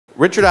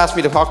Richard asked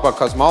me to talk about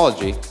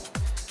cosmology,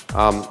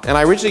 and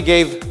I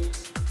originally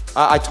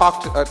I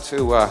talked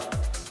to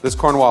this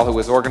Cornwell who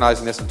was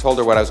organizing this and told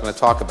her what I was going to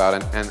talk about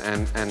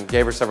and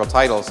gave her several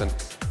titles, and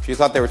she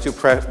thought they were too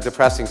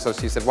depressing, so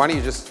she said, why don't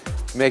you just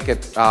make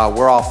it,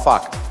 we're all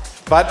fucked.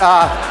 But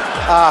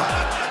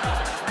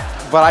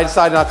I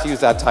decided not to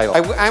use that title.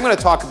 I'm going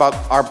to talk about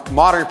our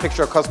modern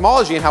picture of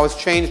cosmology and how it's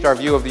changed our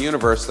view of the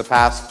universe, the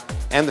past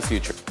and the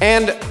future.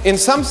 And in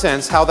some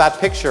sense, how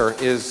that picture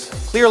is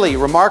clearly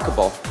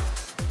remarkable,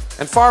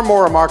 and far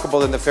more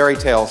remarkable than the fairy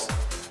tales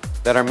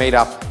that are made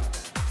up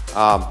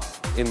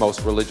in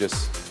most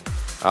religious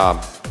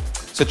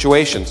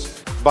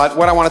situations. But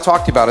what I want to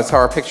talk to you about is how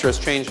our picture has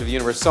changed of the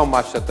universe so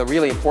much that the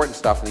really important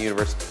stuff in the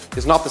universe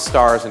is not the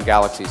stars and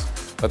galaxies,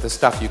 but the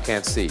stuff you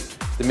can't see,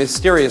 the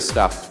mysterious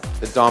stuff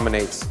that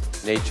dominates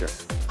nature.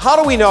 How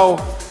do we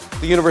know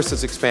the universe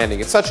is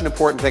expanding? It's such an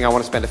important thing, I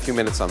want to spend a few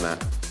minutes on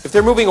that. If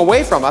they're moving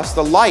away from us,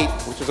 the light,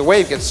 which is a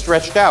wave, gets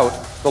stretched out.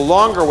 The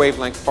longer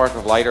wavelength part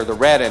of light, or the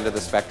red end of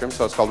the spectrum,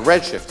 so it's called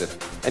redshifted.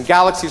 And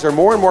galaxies are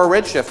more and more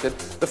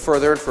redshifted the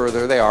further and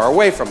further they are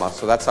away from us.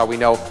 So that's how we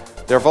know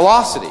their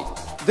velocity.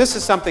 This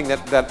is something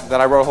that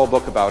I wrote a whole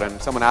book about,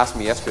 and someone asked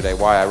me yesterday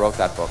why I wrote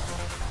that book.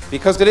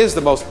 Because it is the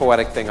most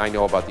poetic thing I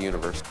know about the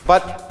universe.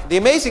 But the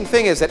amazing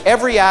thing is that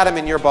every atom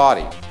in your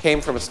body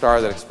came from a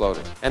star that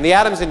exploded. And the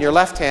atoms in your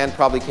left hand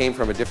probably came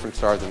from a different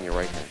star than your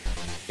right hand.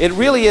 It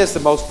really is the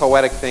most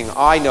poetic thing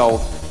I know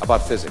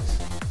about physics.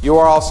 You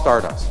are all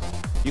stardust.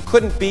 You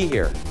couldn't be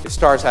here if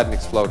stars hadn't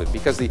exploded,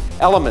 because the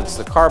elements,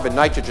 the carbon,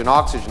 nitrogen,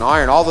 oxygen,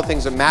 iron, all the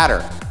things that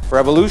matter for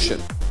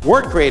evolution,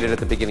 weren't created at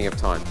the beginning of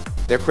time.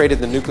 They're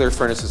created in the nuclear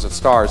furnaces of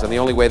stars, and the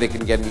only way they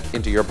can get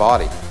into your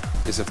body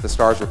is if the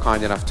stars were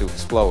kind enough to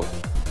explode.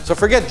 So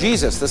forget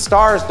Jesus. The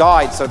stars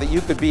died so that you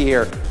could be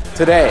here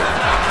today.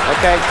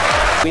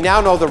 Okay? We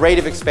now know the rate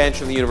of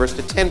expansion of the universe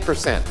to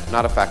 10%,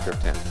 not a factor of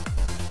 10.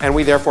 And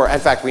we therefore, in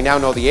fact, we now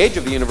know the age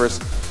of the universe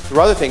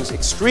through other things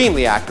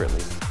extremely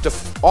accurately, to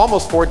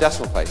almost 4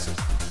 decimal places.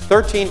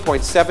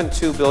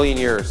 13.72 billion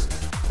years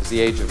is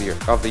the age of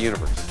the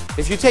universe.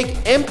 If you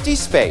take empty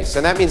space,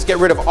 and that means get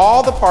rid of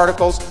all the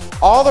particles,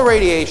 all the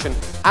radiation,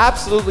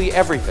 absolutely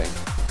everything,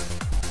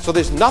 so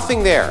there's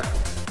nothing there.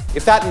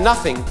 If that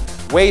nothing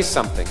weighs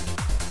something,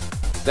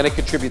 then it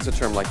contributes a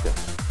term like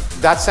this.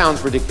 That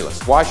sounds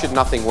ridiculous. Why should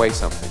nothing weigh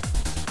something?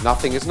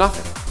 Nothing is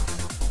nothing.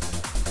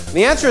 And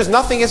the answer is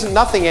nothing isn't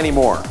nothing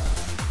anymore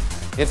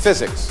in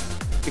physics.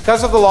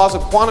 Because of the laws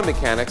of quantum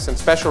mechanics and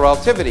special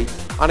relativity,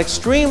 on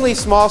extremely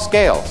small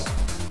scales,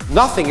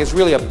 nothing is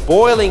really a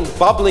boiling,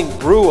 bubbling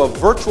brew of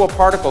virtual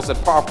particles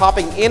that are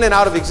popping in and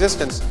out of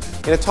existence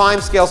in a time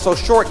scale so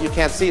short you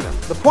can't see them.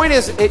 The point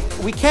is,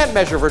 we can't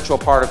measure virtual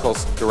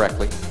particles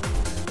directly,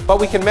 but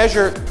we can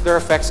measure their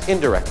effects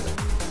indirectly.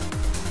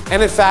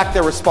 And in fact,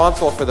 they're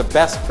responsible for the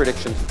best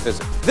predictions in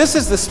physics. This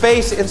is the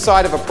space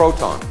inside of a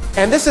proton.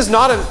 And this is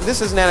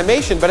an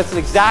animation, but it's an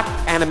exact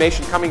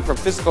animation coming from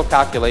physical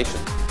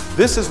calculations.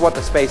 This is what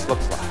the space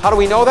looks like. How do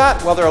we know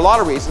that? Well, there are a lot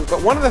of reasons,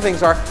 but one of the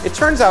things are, it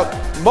turns out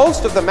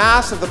most of the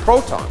mass of the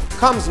proton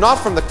comes not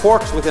from the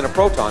quarks within a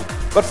proton,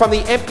 but from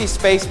the empty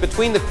space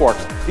between the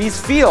quarks. These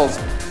fields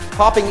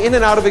popping in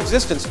and out of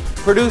existence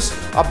produce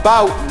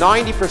about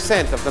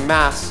 90% of the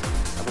mass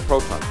of a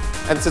proton.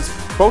 And since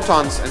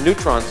protons and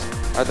neutrons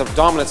are the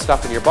dominant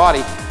stuff in your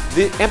body,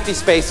 the empty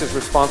space is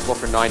responsible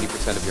for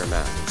 90% of your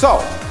mass. So,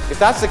 if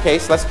that's the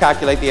case, let's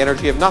calculate the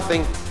energy of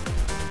nothing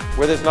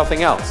where there's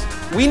nothing else.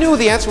 We knew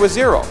the answer was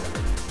 0,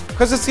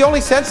 because it's the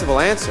only sensible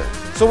answer.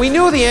 So we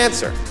knew the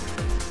answer.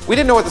 We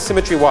didn't know what the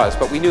symmetry was,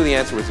 but we knew the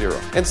answer was 0.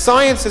 And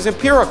science is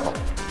empirical.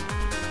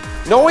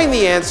 Knowing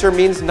the answer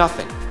means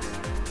nothing.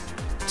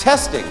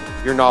 Testing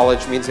your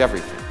knowledge means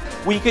everything.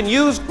 We can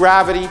use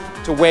gravity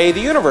to weigh the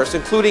universe,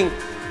 including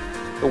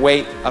the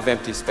weight of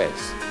empty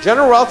space.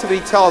 General relativity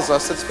tells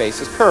us that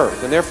space is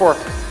curved, and therefore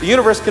the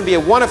universe can be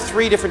one of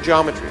 3 different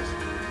geometries: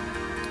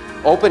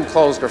 open,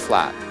 closed, or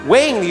flat.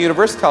 Weighing the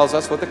universe tells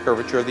us what the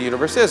curvature of the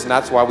universe is, and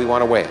that's why we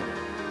want to weigh it.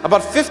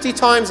 About 50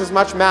 times as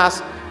much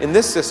mass in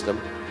this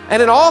system,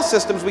 and in all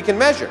systems we can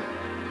measure,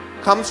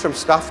 comes from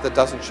stuff that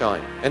doesn't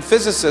shine. And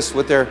physicists,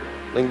 with their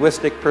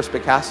linguistic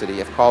perspicacity,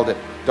 have called it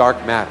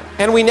dark matter.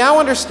 And we now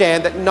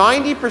understand that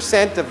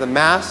 90% of the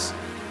mass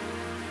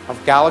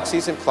of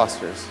galaxies and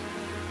clusters,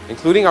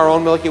 including our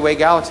own Milky Way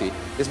galaxy,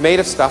 is made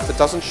of stuff that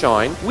doesn't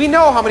shine. We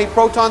know how many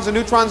protons and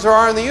neutrons there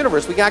are in the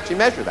universe. We can actually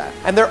measure that.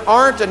 And there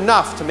aren't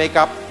enough to make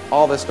up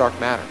all this dark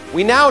matter.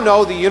 We now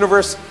know the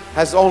universe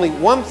has only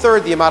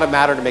 1/3 the amount of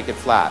matter to make it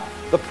flat.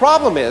 The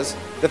problem is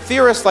that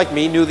theorists like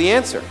me knew the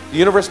answer. The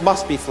universe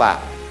must be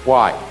flat.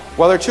 Why?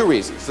 Well, there are 2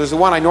 reasons. There's the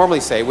one I normally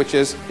say, which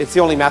is it's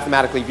the only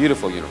mathematically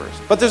beautiful universe.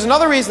 But there's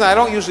another reason I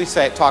don't usually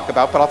talk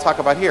about, but I'll talk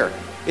about here.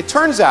 It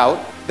turns out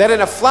that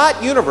in a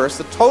flat universe,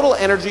 the total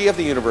energy of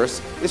the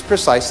universe is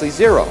precisely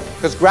 0,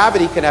 because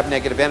gravity can have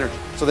negative energy.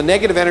 So the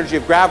negative energy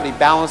of gravity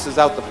balances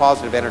out the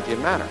positive energy of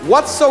matter.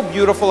 What's so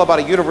beautiful about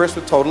a universe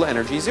with total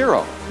energy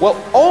 0? Well,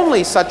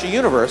 only such a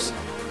universe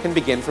can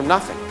begin from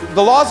nothing.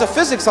 The laws of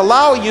physics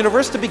allow a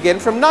universe to begin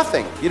from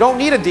nothing. You don't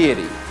need a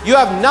deity. You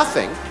have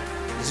nothing,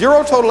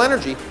 zero total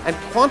energy, and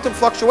quantum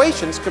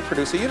fluctuations could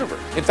produce a universe.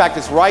 In fact,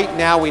 it's right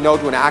now we know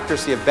to an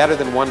accuracy of better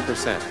than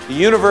 1%. The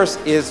universe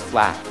is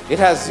flat. It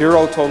has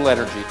zero total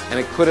energy, and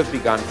it could have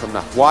begun from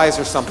nothing. Why is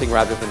there something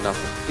rather than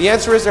nothing? The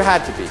answer is there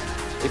had to be.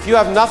 If you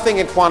have nothing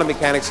in quantum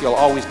mechanics, you'll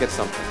always get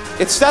something.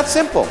 It's that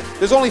simple.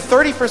 There's only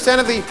 30%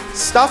 of the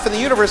stuff in the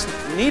universe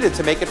needed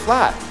to make it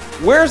flat.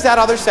 Where's that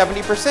other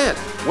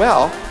 70%?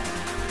 Well,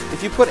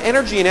 if you put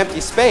energy in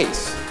empty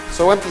space,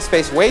 so empty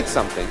space weighs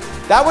something,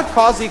 that would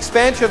cause the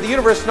expansion of the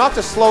universe not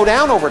to slow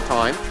down over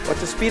time, but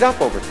to speed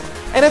up over time.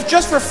 And if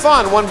just for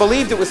fun one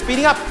believed it was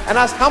speeding up and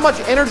asked how much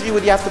energy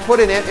would you have to put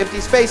in empty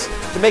space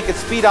to make it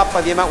speed up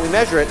by the amount we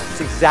measure it, it's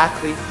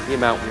exactly the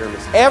amount we are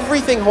missing.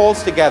 Everything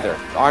holds together.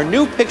 Our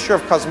new picture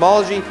of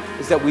cosmology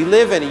is that we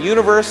live in a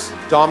universe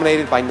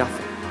dominated by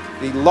nothing.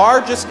 The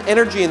largest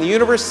energy in the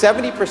universe,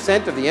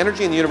 70% of the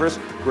energy in the universe,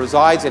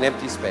 resides in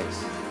empty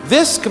space.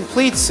 This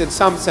completes, in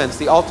some sense,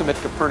 the ultimate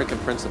Copernican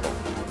principle.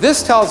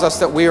 This tells us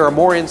that we are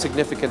more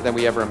insignificant than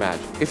we ever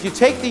imagined. If you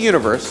take the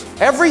universe,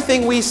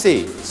 everything we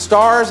see,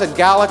 stars and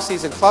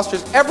galaxies and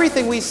clusters,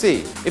 everything we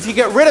see, if you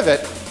get rid of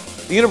it,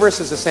 the universe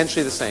is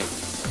essentially the same.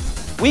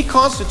 We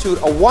constitute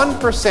a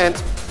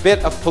 1%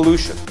 bit of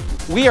pollution.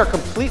 We are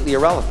completely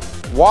irrelevant.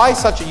 Why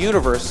such a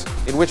universe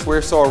in which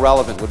we're so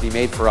irrelevant would be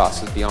made for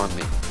us is beyond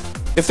me.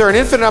 If there are an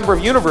infinite number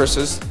of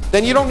universes,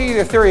 then you don't need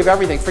a theory of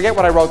everything. Forget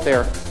what I wrote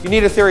there. You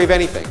need a theory of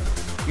anything.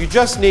 You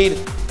just need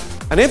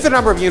an infinite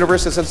number of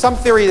universes and some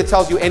theory that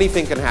tells you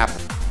anything can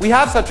happen. We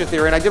have such a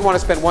theory, and I did want to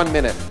spend 1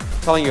 minute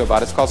telling you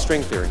about it. It's called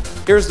string theory.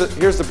 Here's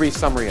the brief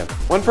summary of it.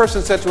 One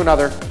person said to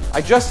another,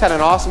 I just had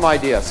an awesome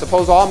idea.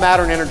 Suppose all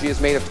matter and energy is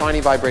made of tiny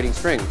vibrating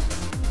strings.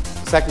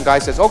 The second guy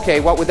says, okay,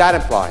 what would that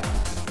imply?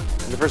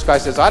 And the first guy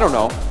says, I don't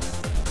know.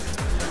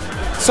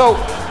 So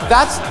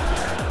that's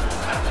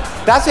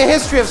a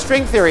history of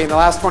string theory in the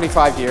last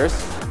 25 years.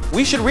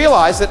 We should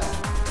realize that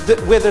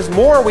there's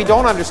more we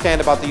don't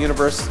understand about the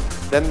universe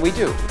than we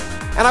do.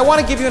 And I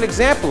want to give you an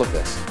example of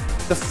this.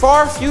 The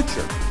far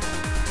future.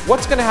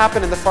 What's going to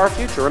happen in the far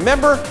future?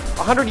 Remember,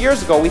 100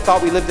 years ago, we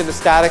thought we lived in a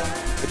static,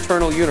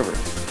 eternal universe.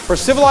 For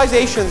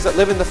civilizations that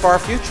live in the far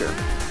future,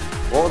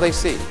 what will they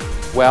see?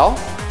 Well,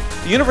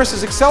 the universe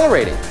is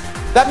accelerating.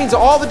 That means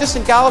all the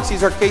distant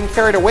galaxies are getting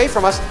carried away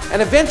from us,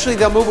 and eventually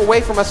they'll move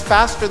away from us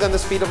faster than the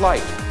speed of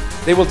light.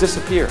 They will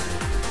disappear.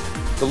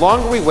 The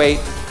longer we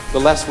wait, the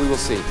less we will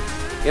see.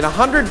 In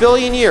 100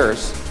 billion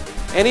years,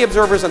 any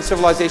observers on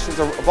civilizations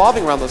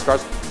evolving around those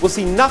stars will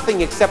see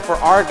nothing except for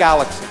our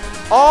galaxy.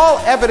 All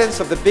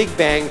evidence of the Big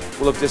Bang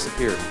will have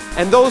disappeared.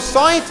 And those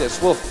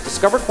scientists will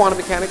discover quantum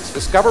mechanics,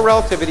 discover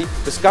relativity,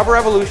 discover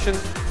evolution,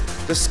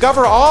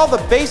 discover all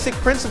the basic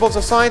principles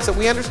of science that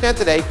we understand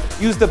today,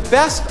 use the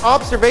best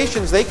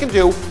observations they can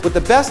do with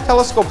the best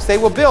telescopes they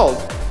will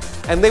build,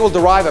 and they will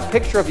derive a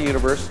picture of the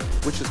universe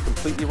which is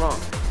completely wrong.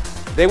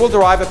 They will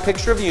derive a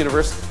picture of the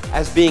universe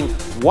as being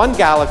one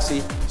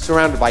galaxy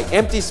surrounded by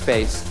empty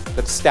space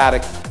that's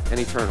static and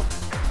eternal.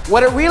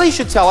 What it really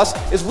should tell us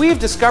is we've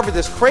discovered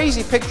this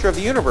crazy picture of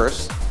the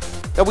universe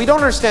that we don't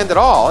understand at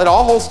all. It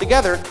all holds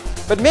together.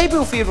 But maybe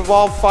if we had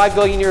evolved 5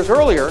 billion years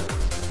earlier,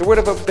 there would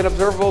have been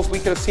observables we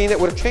could have seen that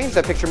would have changed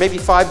that picture. Maybe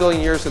 5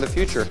 billion years in the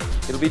future,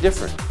 it'll be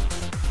different.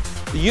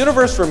 The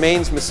universe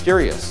remains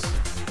mysterious.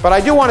 But I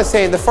do want to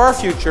say in the far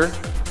future,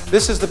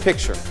 this is the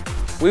picture.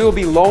 We will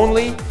be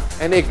lonely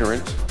and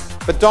ignorant,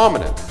 but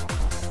dominant.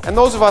 And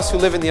those of us who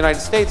live in the United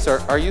States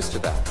are used to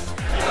that.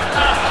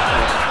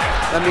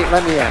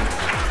 Let me end.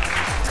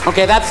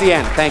 Okay, that's the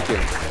end. Thank you.